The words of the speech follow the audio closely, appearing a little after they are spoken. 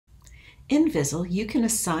In Vizzle, you can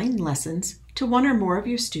assign lessons to one or more of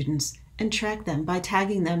your students and track them by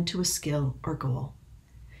tagging them to a skill or goal.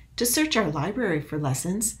 To search our library for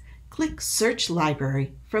lessons, click Search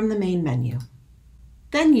Library from the main menu.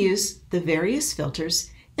 Then use the various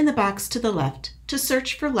filters in the box to the left to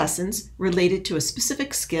search for lessons related to a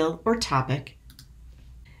specific skill or topic,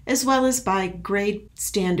 as well as by grade,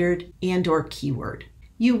 standard, and/or keyword.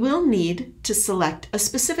 You will need to select a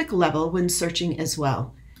specific level when searching as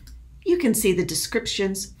well. You can see the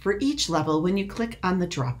descriptions for each level when you click on the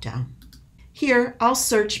drop-down. Here, I'll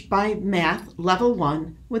search by Math Level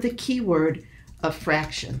 1 with a keyword of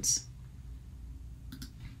fractions.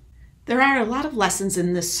 There are a lot of lessons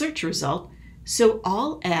in this search result, so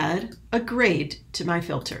I'll add a grade to my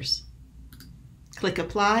filters. Click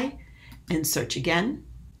Apply and search again.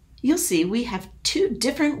 You'll see we have two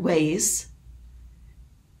different ways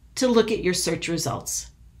to look at your search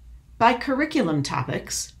results. By curriculum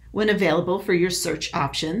topics, when available for your search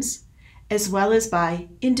options, as well as by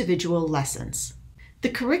individual lessons. The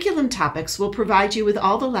curriculum topics will provide you with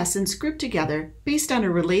all the lessons grouped together based on a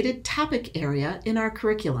related topic area in our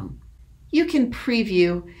curriculum. You can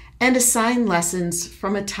preview and assign lessons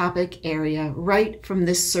from a topic area right from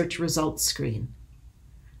this search results screen.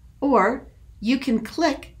 Or you can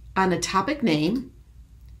click on a topic name,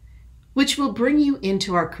 which will bring you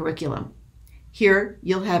into our curriculum. Here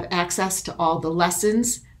you'll have access to all the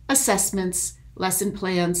lessons, assessments, lesson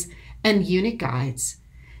plans, and unit guides.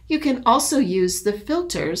 You can also use the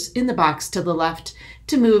filters in the box to the left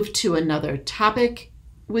to move to another topic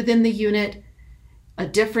within the unit, a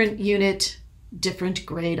different unit, different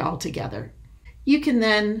grade altogether. You can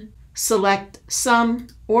then select some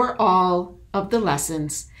or all of the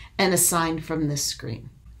lessons and assign from this screen.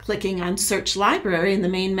 Clicking on Search Library in the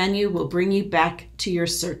main menu will bring you back to your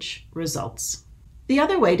search results. The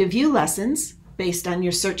other way to view lessons based on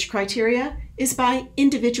your search criteria is by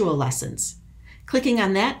individual lessons. Clicking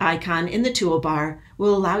on that icon in the toolbar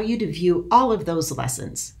will allow you to view all of those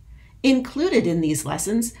lessons. Included in these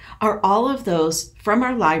lessons are all of those from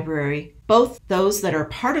our library, both those that are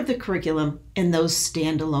part of the curriculum and those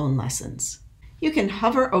standalone lessons. You can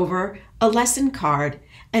hover over a lesson card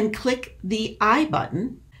and click the I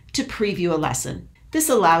button to preview a lesson. This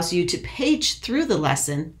allows you to page through the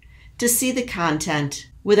lesson to see the content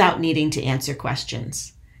without needing to answer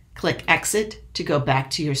questions. Click Exit to go back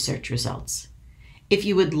to your search results. If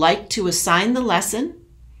you would like to assign the lesson,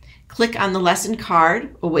 click on the lesson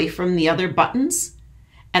card away from the other buttons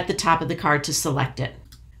at the top of the card to select it.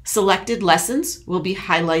 Selected lessons will be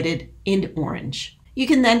highlighted in orange. You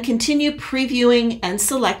can then continue previewing and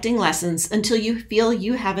selecting lessons until you feel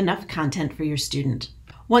you have enough content for your student.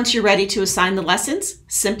 Once you're ready to assign the lessons,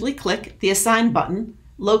 simply click the Assign button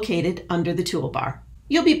located under the toolbar.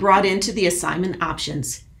 You'll be brought into the assignment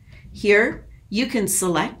options. Here, you can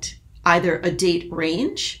select either a date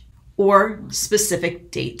range or specific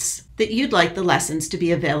dates that you'd like the lessons to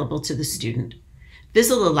be available to the student.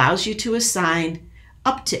 Vizzle allows you to assign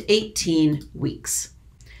up to 18 weeks.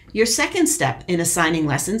 Your second step in assigning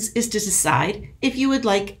lessons is to decide if you would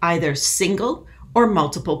like either single or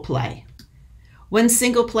multiple play. When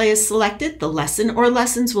single play is selected, the lesson or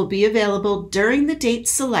lessons will be available during the date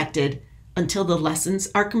selected until the lessons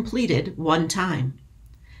are completed one time.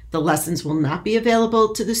 The lessons will not be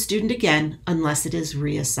available to the student again unless it is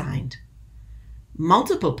reassigned.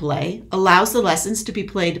 Multiple play allows the lessons to be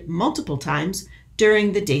played multiple times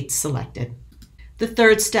during the dates selected. The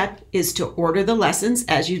third step is to order the lessons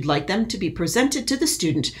as you'd like them to be presented to the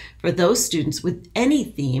student for those students with any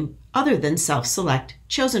theme other than self-select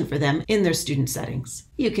chosen for them in their student settings.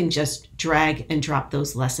 You can just drag and drop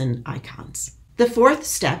those lesson icons. The fourth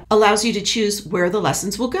step allows you to choose where the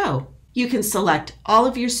lessons will go. You can select all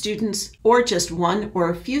of your students or just one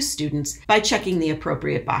or a few students by checking the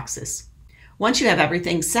appropriate boxes. Once you have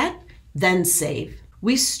everything set, then save.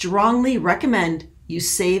 We strongly recommend you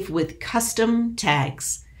save with custom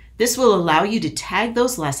tags. This will allow you to tag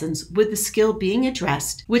those lessons with the skill being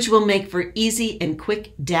addressed, which will make for easy and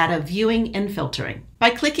quick data viewing and filtering.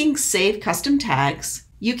 By clicking Save Custom Tags,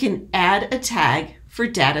 you can add a tag for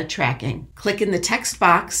data tracking. Click in the text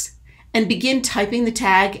box and begin typing the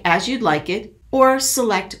tag as you'd like it, or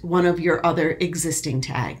select one of your other existing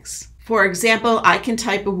tags. For example, I can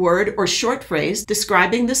type a word or short phrase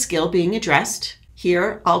describing the skill being addressed.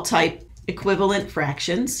 Here, I'll type equivalent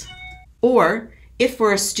fractions, or if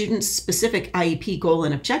for a student's specific IEP goal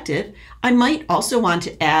and objective, I might also want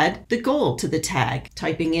to add the goal to the tag,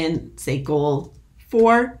 typing in, say, goal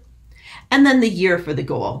 4, and then the year for the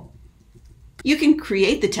goal. You can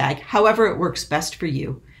create the tag however it works best for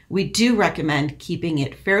you. We do recommend keeping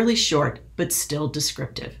it fairly short, but still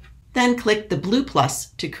descriptive. Then click the blue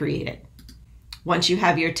plus to create it. Once you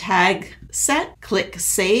have your tag set, click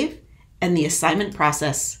Save, and the assignment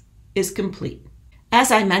process is complete.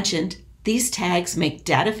 As I mentioned, these tags make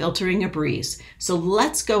data filtering a breeze. So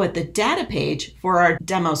let's go at the data page for our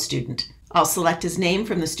demo student. I'll select his name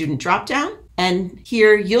from the student dropdown, and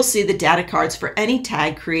here you'll see the data cards for any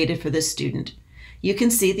tag created for this student. You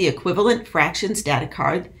can see the equivalent fractions data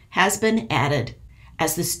card has been added.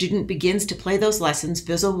 As the student begins to play those lessons,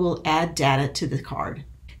 Vizzle will add data to the card.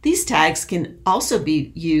 These tags can also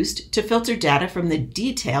be used to filter data from the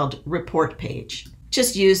detailed report page.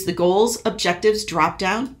 Just use the Goals Objectives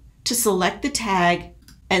dropdown to select the tag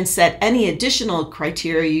and set any additional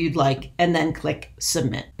criteria you'd like, and then click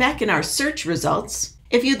Submit. Back in our search results,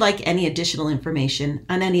 if you'd like any additional information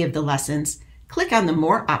on any of the lessons, click on the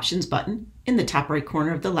More Options button in the top right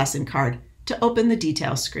corner of the lesson card to open the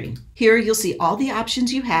details screen. Here you'll see all the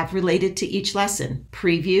options you have related to each lesson.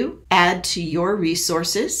 Preview, add to your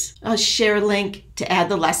resources, a share link to add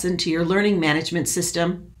the lesson to your learning management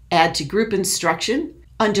system, add to group instruction.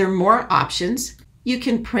 Under More Options, you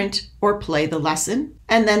can print or play the lesson.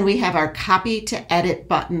 And then we have our Copy to Edit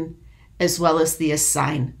button, as well as the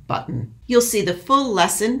Assign button. You'll see the full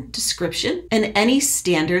lesson description and any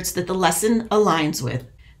standards that the lesson aligns with.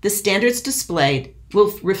 The standards displayed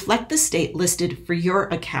will reflect the state listed for your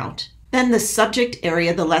account. Then the subject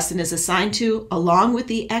area the lesson is assigned to, along with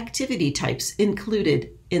the activity types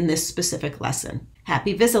included in this specific lesson.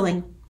 Happy Vizzling!